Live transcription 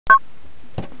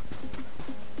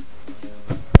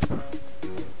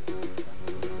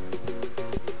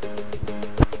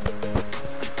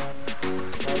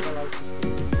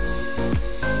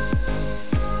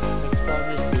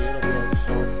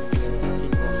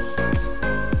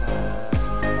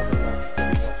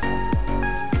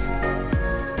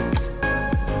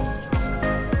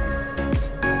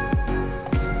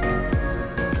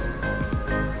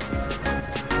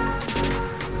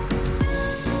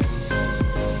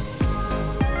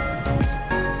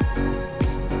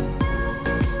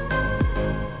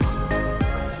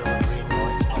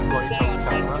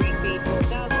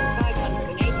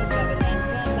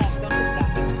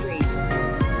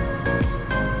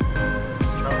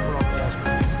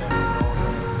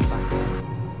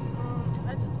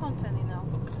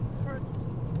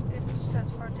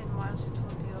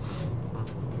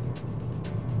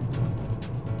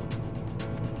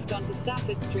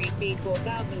Bedford Street, speed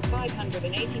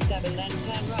 4,587, then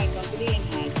turn right onto the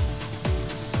inhead.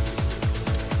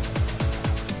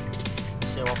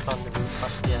 So I've found the route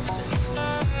past the end.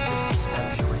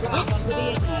 Right onto the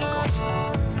inhead.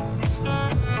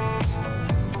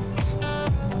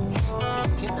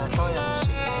 Thinking that I haven't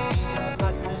seen any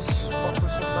Magnus,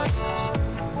 bottles of Magnus.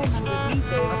 400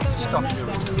 metres, turn Stop left you.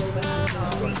 onto Wolverhampton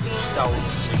Street. Stone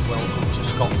says welcome to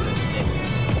Scotland then.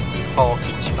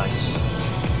 Parking space.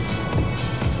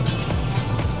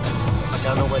 I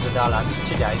don't know whether they'll have it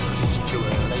today because it's too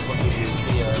early, but there's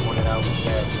usually one of those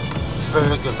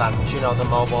burger vans, you know, the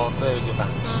mobile burger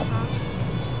vans.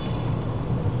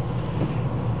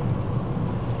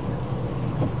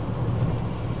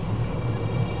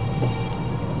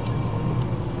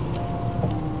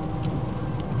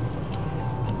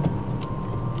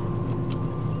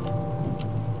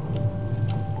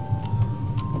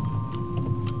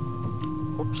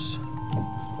 Oops.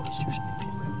 Oh, it's just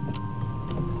nipping round.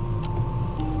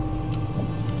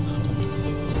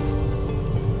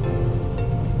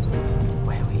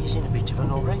 Well, he's in a bit of an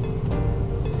hurry.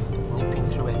 Nipping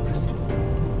through everything.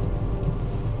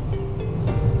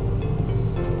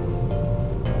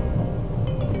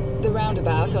 The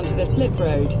roundabout onto the slip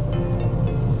road.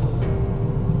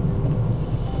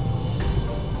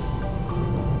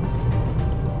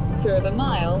 Quarter of a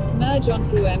mile, merge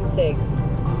onto M6.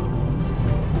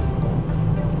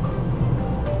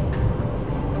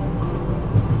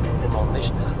 I'm on this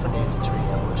now for nearly 3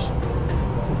 hours.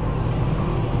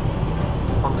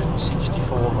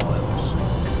 164 miles.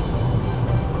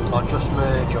 I'll just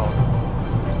merge on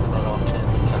and then I'll turn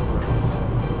the camera off.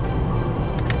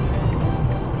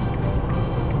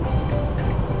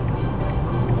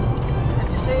 And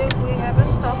you say we have a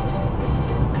stop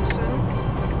soon?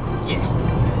 Yeah.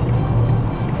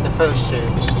 The first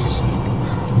services.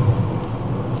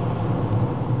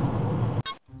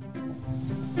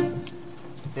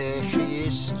 There she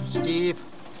is, Steve.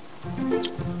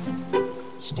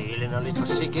 Stealing a little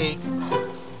ciggy.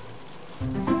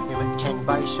 We're at 10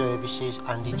 bay services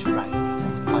and it's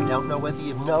raining. I don't know whether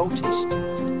you've noticed,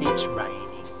 it's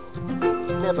raining.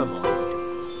 Never mind.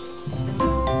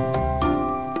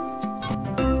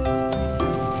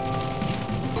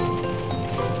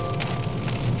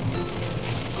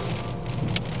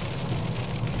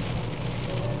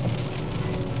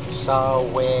 So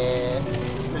we're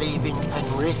leaving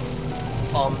Penrith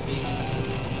on the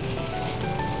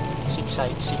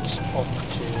 686 up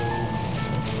to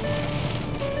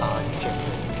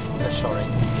sorry.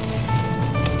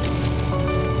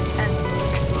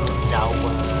 No,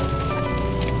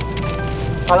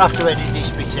 I'll have to edit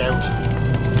this bit out.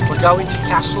 We're going to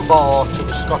Castlebar to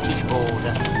the Scottish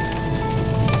border.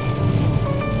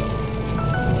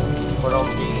 We're on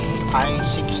the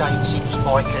A686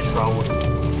 Bikers Road.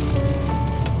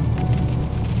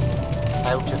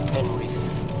 Out of Penrith.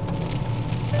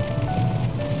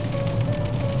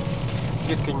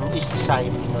 You can, it's the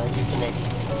same, you can edit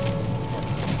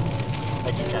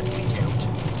that bit out.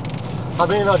 I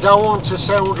mean, I don't want to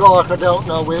sound like I don't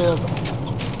know where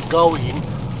I'm going,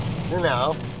 you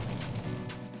know.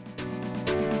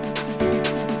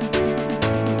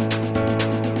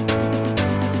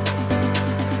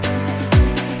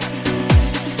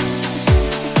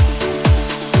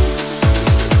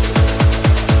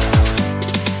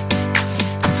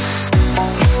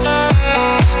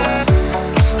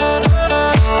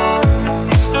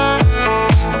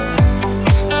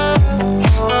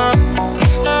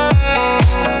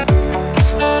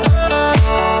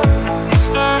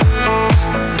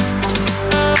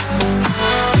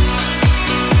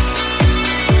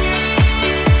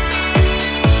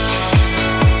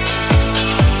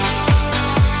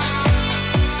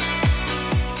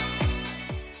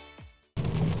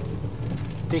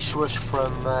 This was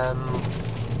from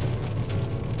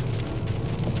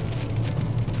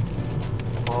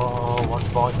one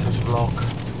biker's vlog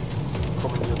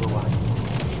coming the other way.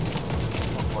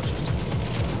 What was it?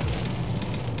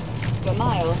 For a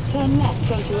mile, turn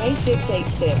left onto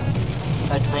A686.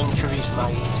 Adventure is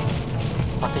made.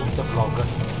 I think the vlogger.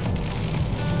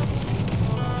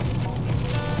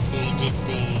 He did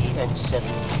the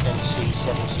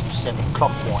NC767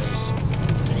 clockwise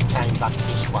and he came back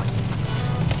this way.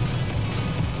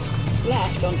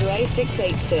 Left onto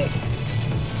A686.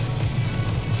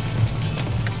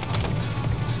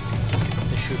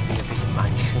 There should be a big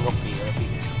mansion up here,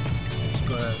 it's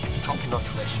got a top-notch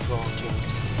restaurant in it.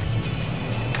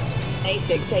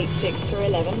 A686 for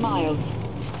 11 miles.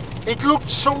 It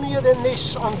looked sunnier than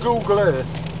this on Google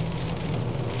Earth.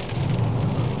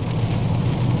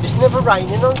 It's never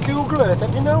raining on Google Earth,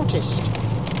 have you noticed?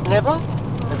 Never?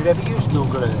 Have you ever used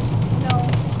Google Earth? No.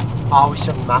 Oh, it's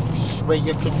a maps where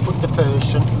you can put the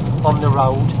person on the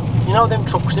road. You know them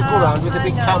trucks that go around with the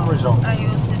big cameras on? I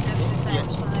used it a few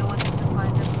times when I wanted to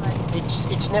find a place.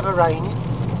 It's never raining.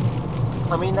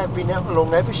 I mean, they've been out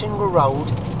along every single road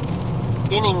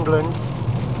in England,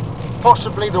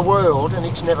 possibly the world, and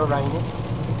it's never raining.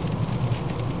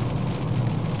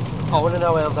 I want to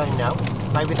know how they know.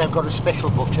 Maybe they've got a special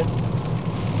button.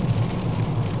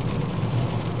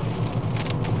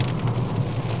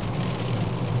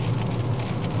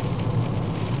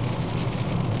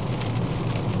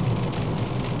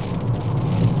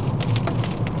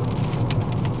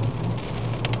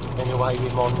 Anyway,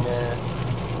 I'm on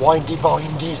windy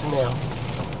bindies now.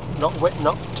 Not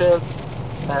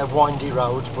windy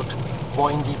roads, but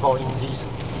windy bindies.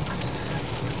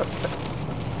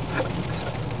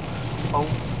 Oh,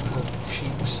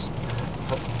 sheeps.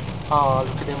 Ah,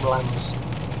 look at them lambs,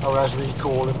 or as we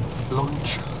call them,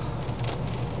 lunch.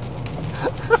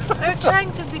 Are you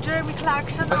trying to be Jeremy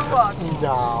Clarkson or what?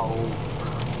 No.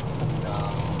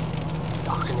 I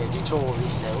can edit all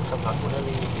this out. I'm not going to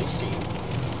leave this in.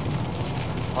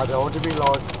 I don't want to be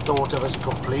like thought of as a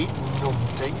complete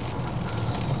numpty.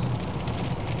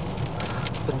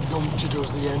 The numpty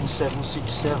does the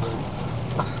N767.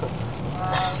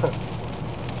 Wow.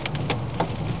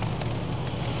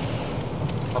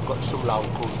 I've got some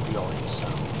locals behind, so.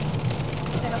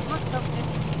 There are lots of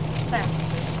these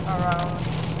fences around.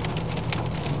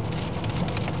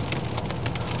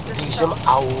 These are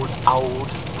old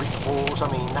brick walls. I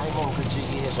mean, they're hundreds of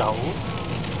years old.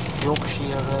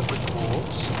 Yorkshire brick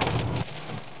walls.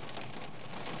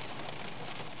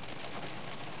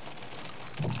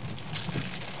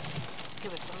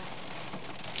 Give it to me.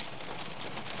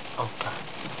 Okay.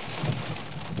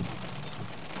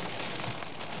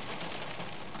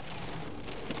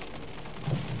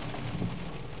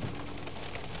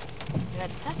 You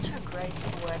had such a great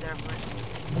weather, Bruce.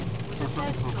 We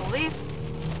decided to leave,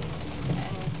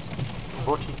 and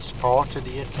But it's part of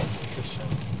the adventure, so.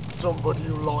 Somebody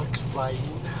who likes rain.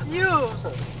 you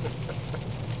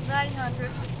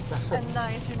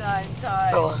 999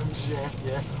 times.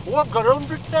 Yeah. Oh, I've got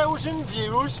 100,000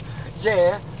 views.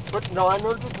 Yeah, but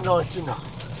 999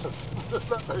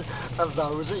 of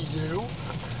those are you.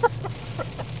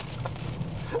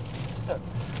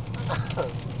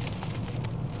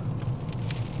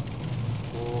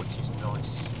 Oh, it is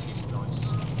nice. It is nice.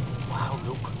 Wow,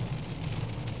 look.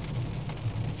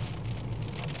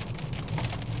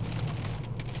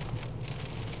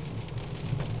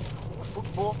 Oh, a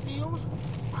football field.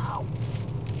 Wow.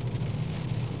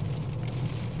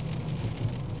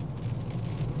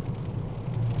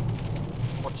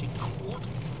 What's it called?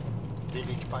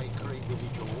 Village Bakery,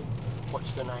 Village Hall.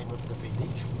 What's the name of the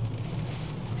village?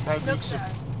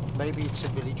 Maybe it's a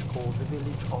village called the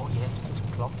Village. Oh yeah,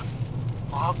 8 o'clock.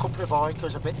 Oh, a couple of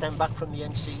bikers. I bet them back from the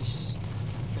NC500.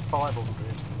 I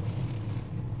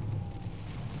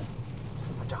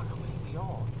don't know where we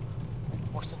are.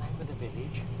 What's the name of the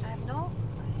village? I have no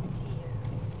idea.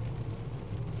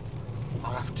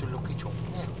 I'll have to look it up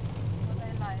now. But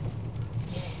I lied.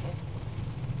 Yeah.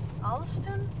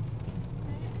 Alston?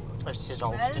 It says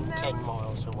Alston, Well, 10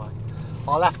 miles away.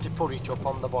 I'll have to put it up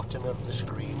on the bottom of the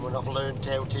screen when I've learnt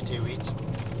how to do it.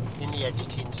 In the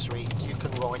editing suite, you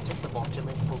can write at the bottom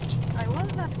and put. I will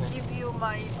not give you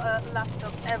my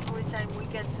laptop every time we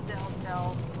get to the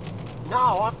hotel.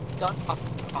 No, I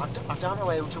don't know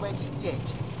how to edit yet.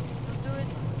 You do it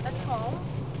at home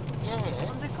Yeah,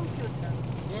 on the computer.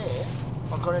 yeah.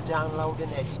 I've got to download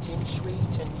an editing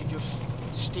suite and you just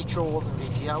stitch all the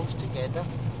videos together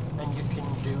and you can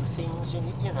do things in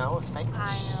it, you know, effects.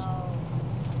 I know.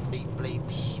 Bleep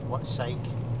bleeps, what's sake?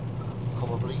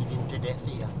 I'm bleeding to death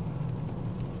here.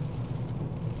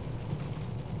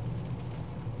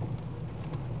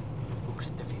 Looks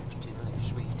at the views to the left,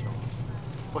 sweetheart.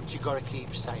 But you got to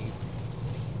keep saying,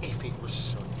 if it was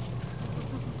sunny.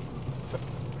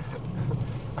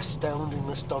 Astounding,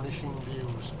 astonishing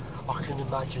views. I can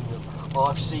imagine them.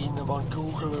 I've seen them on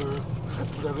Google Earth.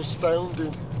 They're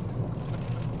astounding.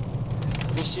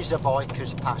 This is a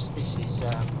biker's pass. This is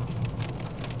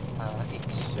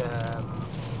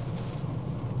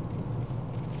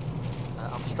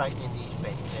I'm straightening these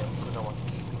bends out because I want to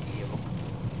keep the gear up.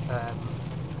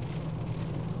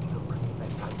 Look, they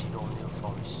planted all new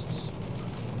forests.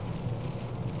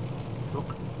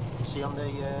 Look, see on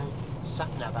the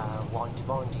sat-nav how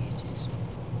windy it is.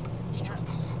 It's just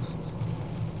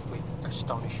with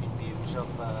astonishing views of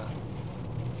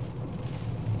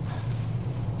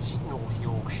is it North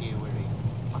Yorkshire we're in?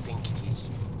 I think it is.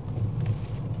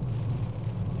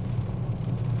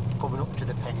 Coming up to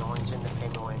the Pennines and the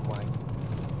Pennine Way.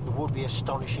 There would be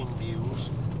astonishing views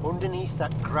underneath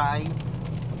that grey,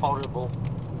 horrible,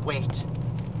 wet,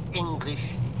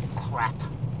 English crap.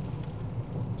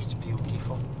 It's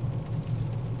beautiful.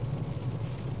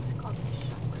 Scottish.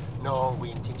 No, we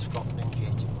ain't in Scotland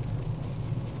yet.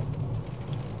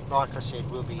 Like I said,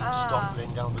 we'll be in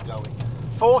Scotland, and we're going.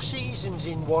 4 seasons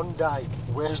in one day.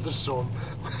 Where's the sun?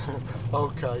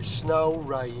 Okay, snow,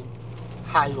 rain,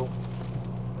 hail,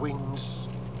 winds.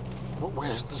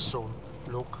 Where's the sun?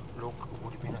 Look, look, it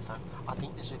would have been a fun. I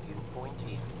think there's a viewpoint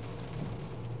here.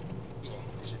 Yeah,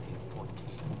 there's a viewpoint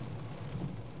here.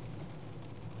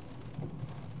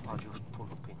 I'll just pull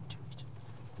up into it.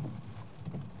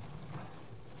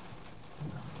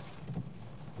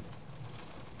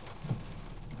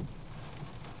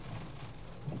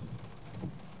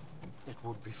 It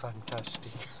would be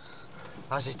fantastic.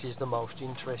 As it is, the most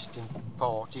interesting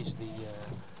part is the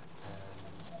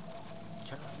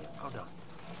can I, hold on,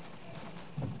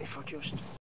 if I just,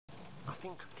 I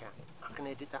think I can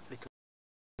edit that little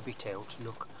bit out.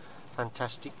 Look,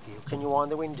 fantastic view. Can you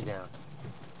wind the window down?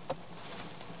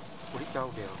 Would it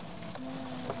go down?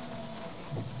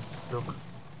 Look,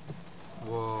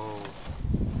 whoa,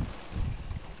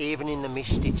 even in the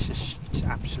mist it's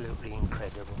absolutely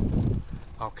incredible.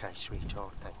 Okay,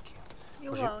 sweetheart, thank you.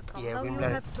 You're welcome. Yeah, now you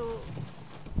let have to...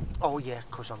 Oh yeah,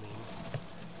 because I mean,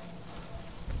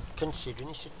 considering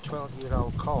it's a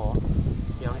 12-year-old car,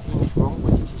 the only thing that's wrong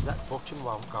with it is that button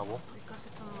won't go up. Because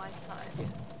it's on my side. Yeah.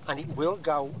 And it will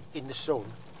go in the sun.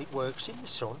 It works in the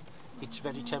sun. It's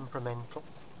very temperamental.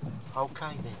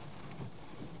 Okay then.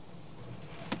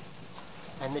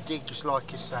 And the digs,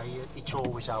 like I say, it's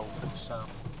always open, so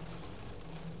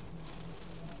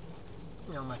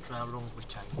no matter how long we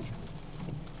take.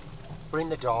 We're in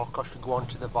the dark. I should go on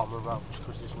to the bomber roads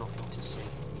because there's nothing to see.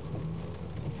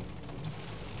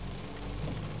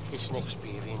 It's an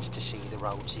experience to see the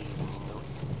roads even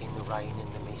in the rain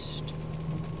and the mist.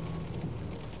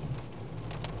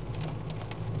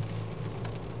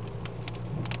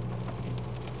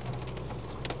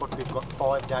 But we've got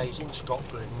 5 days in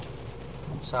Scotland,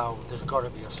 so there's got to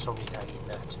be a sunny day in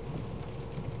that.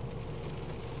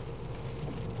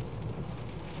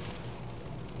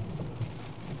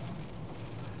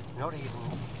 Not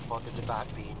even bothered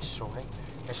about being sunny,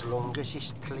 as long as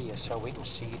it's clear so we can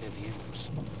see the views.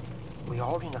 We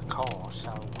are in a car,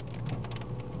 so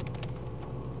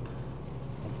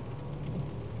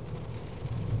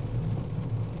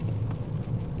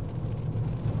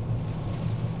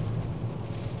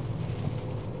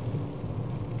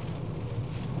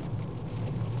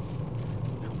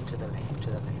look to the left, to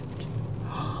the left.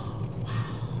 Wow.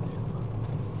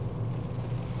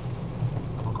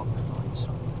 Have I got the lights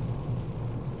on?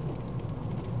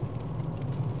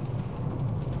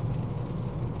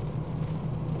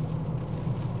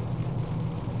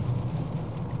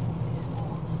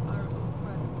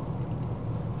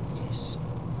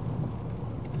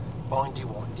 Windy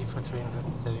windy for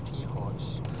 330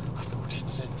 yards. I thought it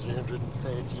said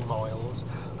 330 miles.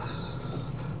 I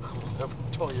have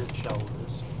tired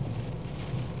shoulders.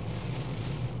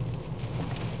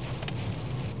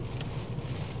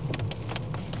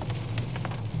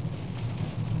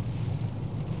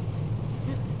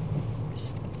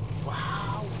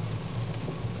 Wow!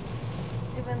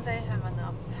 Even they have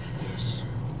enough. Yes.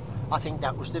 I think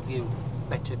that was the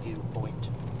better viewpoint.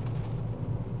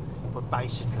 But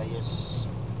basically,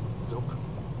 look,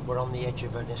 we're on the edge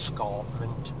of an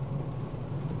escarpment,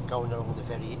 going along the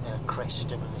very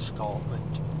crest of an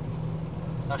escarpment.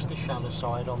 That's the shallow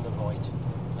side on the right,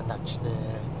 and that's the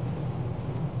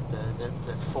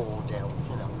fall down.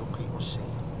 You know, look, you will see.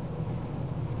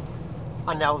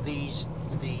 I know these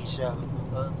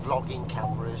vlogging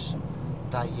cameras,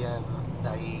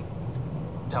 they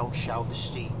don't show the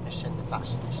steepness and the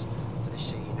vastness of the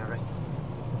scenery.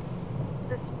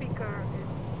 The speaker is...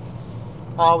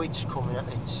 Oh, it's coming,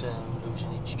 it's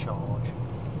losing its charge.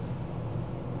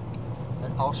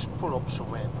 And I'll pull up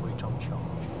somewhere and put it on charge.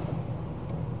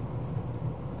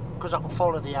 Because I can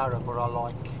follow the arrow, but I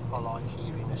like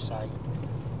hearing her say,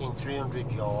 in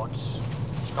 300 yards,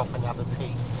 stop and have a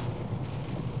pee.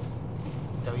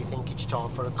 Do you think it's time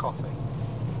for a coffee?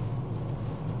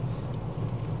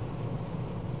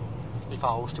 If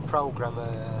I was to program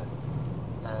a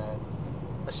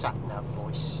sat-nav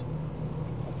voice,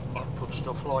 I'd put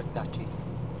stuff like that in.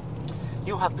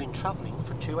 You have been travelling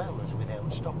for 2 hours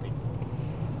without stopping.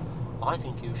 I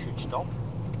think you should stop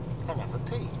and have a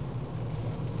pee.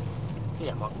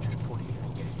 Yeah, I might just put it here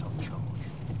and get it on charge.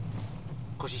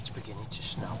 Because it's beginning to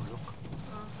snow, look.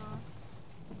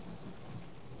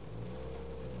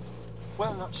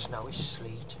 Well, not snow, it's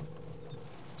sleet.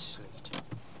 It's sleet.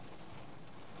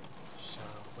 So,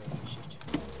 where is it?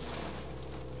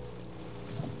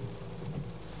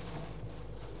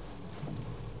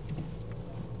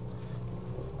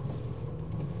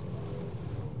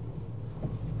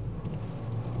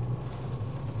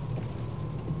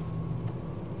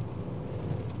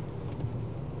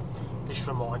 This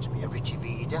reminds me of Richie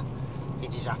Vida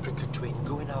in his Africa Twin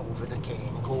going over the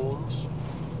KINROSS.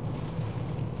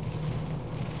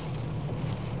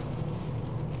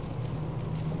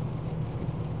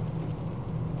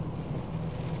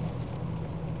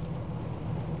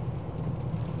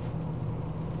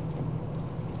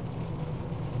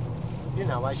 You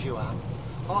know, as you am.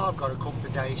 Oh, I've got a couple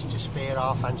of days to spare,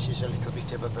 I fancy's a little bit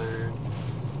of a burn.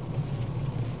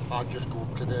 I'll just go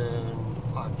up to the...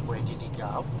 where did he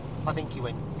go? I think he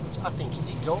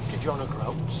did go up to John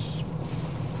O'Groats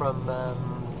from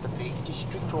the Peak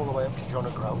District all the way up to John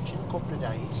O'Groats in a couple of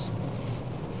days.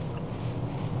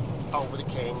 Over the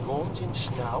KINROSS in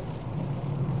snow.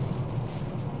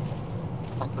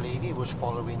 I believe he was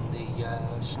following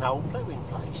the snow ploughing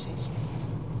places.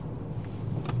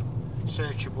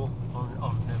 Searchable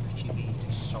on Richie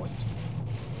Vida's site.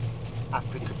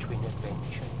 Africa Twin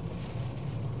Adventure.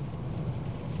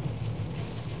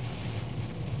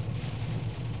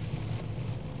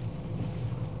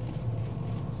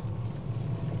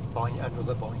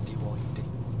 Another bindy windy.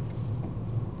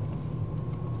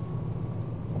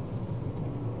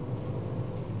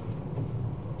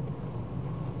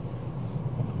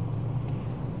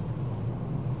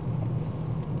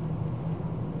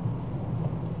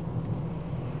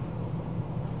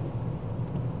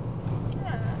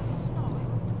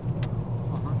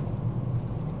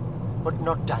 But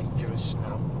not dangerous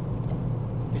snow.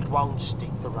 It won't stick,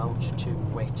 the roads are too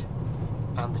wet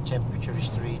and the temperature is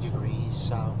 3 degrees,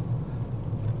 so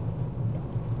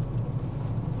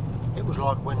it was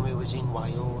like when we was in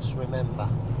Wales, remember?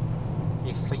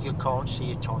 If you can't see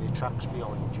your tyre tracks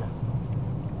behind you,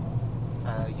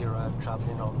 you're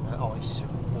travelling on ice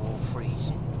or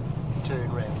freezing, turn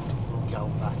round and go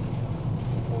back,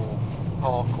 or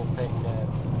park up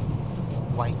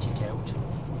and wait it out.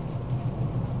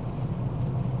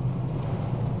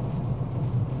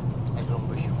 As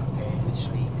long as you're prepared with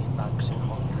sleeping bags and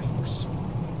hot drinks.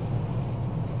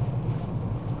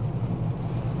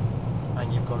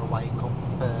 And you've got to wake up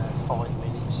 5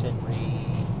 minutes every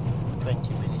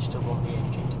 20 minutes to run the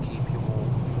engine to keep you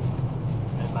warm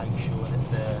and make sure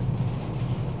that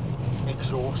the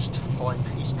exhaust pipe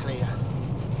is clear,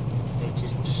 it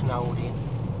isn't snowed in.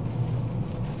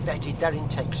 They did that in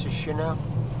Texas, you know.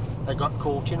 They got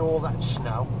caught in all that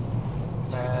snow.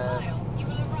 You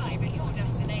will arrive at your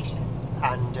destination.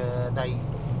 And they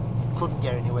couldn't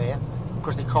get anywhere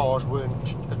because the cars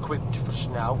weren't equipped for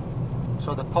snow.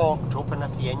 So they parked up and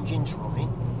left the engines running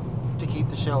to keep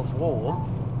themselves warm,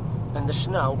 and the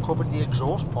snow covered the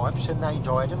exhaust pipes and they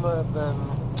died.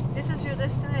 This is your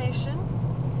destination?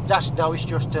 No, it's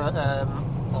just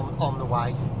on the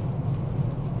way.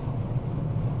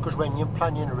 Because when you're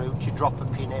planning a route, you drop a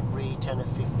pin every 10 or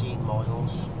 15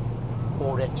 miles,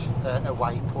 or at a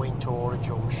waypoint or a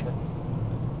junction.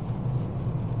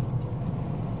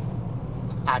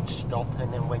 Add stop,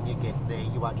 and then when you get there,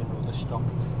 you add another stop.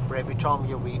 But every time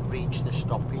you reach the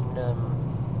stop in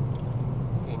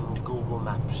Google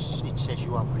Maps, it says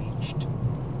you have reached,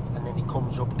 and then it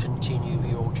comes up continue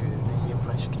your journey, and you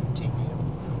press continue.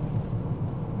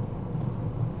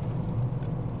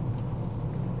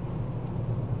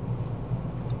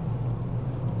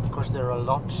 Because there are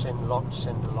lots and lots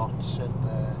and lots of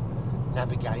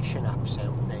navigation apps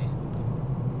out there.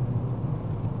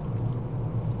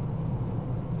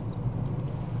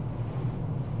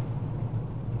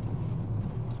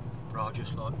 I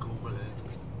just like Google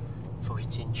Earth for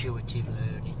its intuitive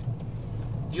learning.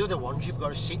 The other ones you've got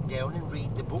to sit down and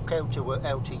read the book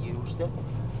how to use them.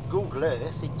 Google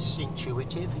Earth, it's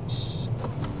intuitive.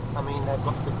 I mean, they've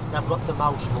got the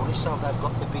most money, so they've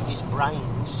got the biggest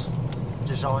brains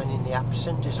designing the apps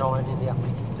and designing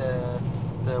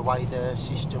the way the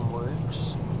system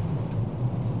works.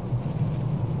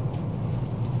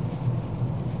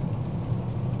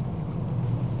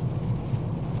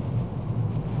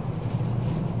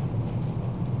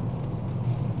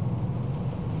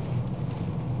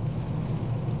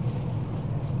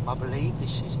 I believe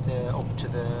this is up to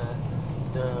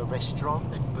the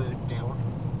restaurant that burnt down,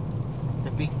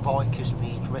 the big bikers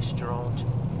meat restaurant.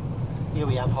 Here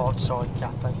we have Hardside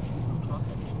Cafe.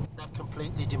 They've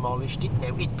completely demolished it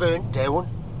now. It burnt down,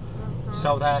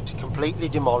 so they had to completely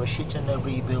demolish it and they're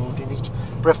rebuilding it.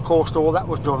 But of course, all that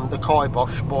was done, the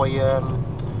kibosh, by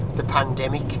the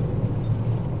pandemic.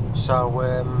 So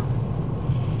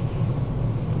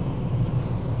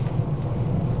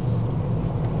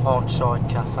Hardside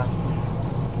Cafe.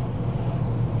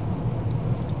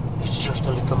 It's just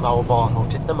a little mobile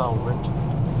hut at the moment.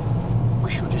 We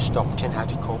should have stopped and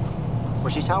had a cup.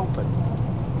 Was it open?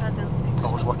 I don't think so.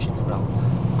 I was watching the road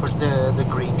because the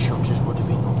green shutters would have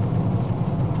been up.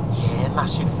 Yeah,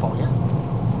 massive fire.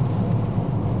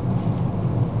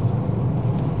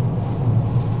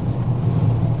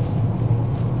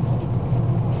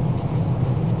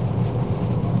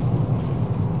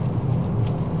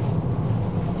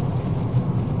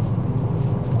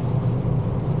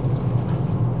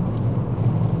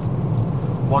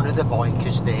 one of the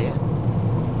bikers there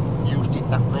used it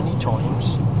that many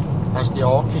times, as the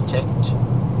architect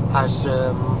has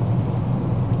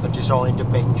designed a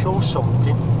bench or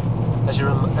something as a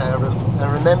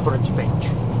remembrance bench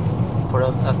for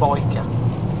a biker.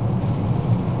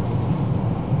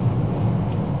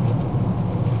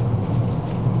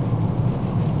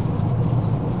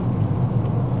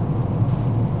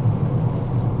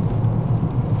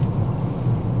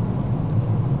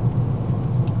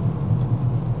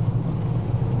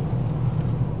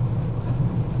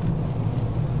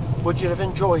 Would you have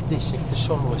enjoyed this if the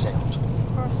sun was out? Of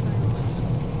course I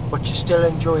would. But you're still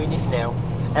enjoying it now.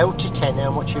 Out of 10,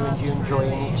 how much are you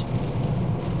enjoying it?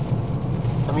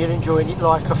 I mean, you're enjoying it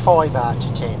like a 5 out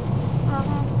of 10.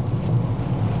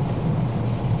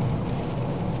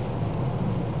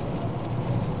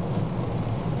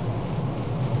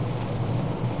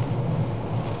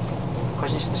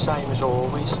 Because it's the same as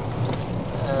always.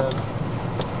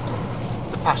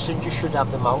 The passenger should have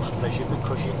the most pleasure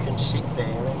because you can sit there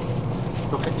and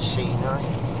look at the scenery.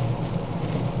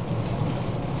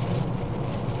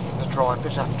 The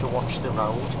drivers have to watch the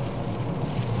road.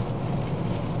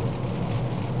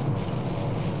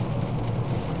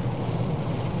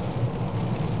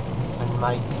 And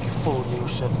make full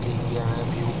use of the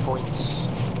viewpoints.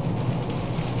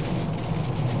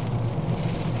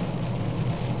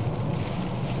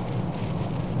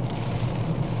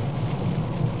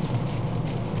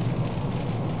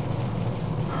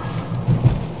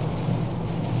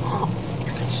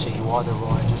 See why the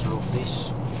riders love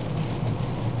this.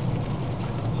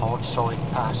 Hard side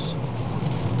pass.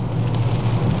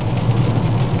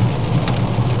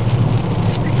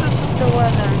 It's because of the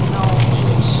weather, you know.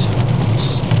 Yes, yes.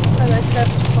 But I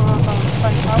slept for about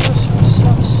 5 hours or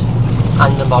so.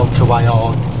 And the motorway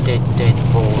are dead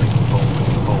boring,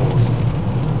 boring.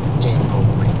 Dead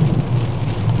boring.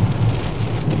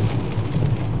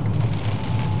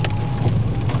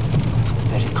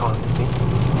 Very kind of it.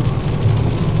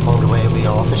 Wonder where we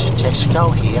are. There's a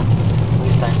Tesco here.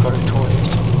 If they've got a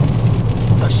toilet,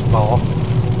 a spa.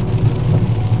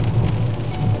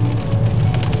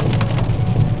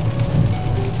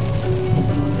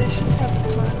 They should have a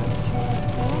toilet.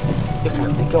 You can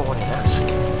only go on and ask.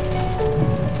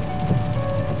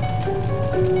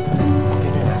 Go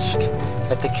in and ask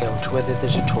at the count whether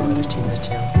there's a toilet in the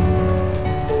town.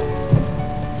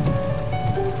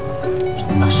 There's a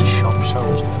massive shop, so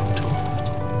there's no toilet.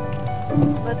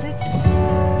 But it's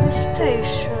the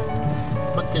station.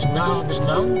 But there's no, it's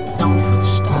only for the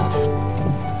staff.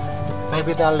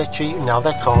 Maybe they'll let you, no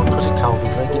they can't because of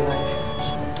COVID regulations.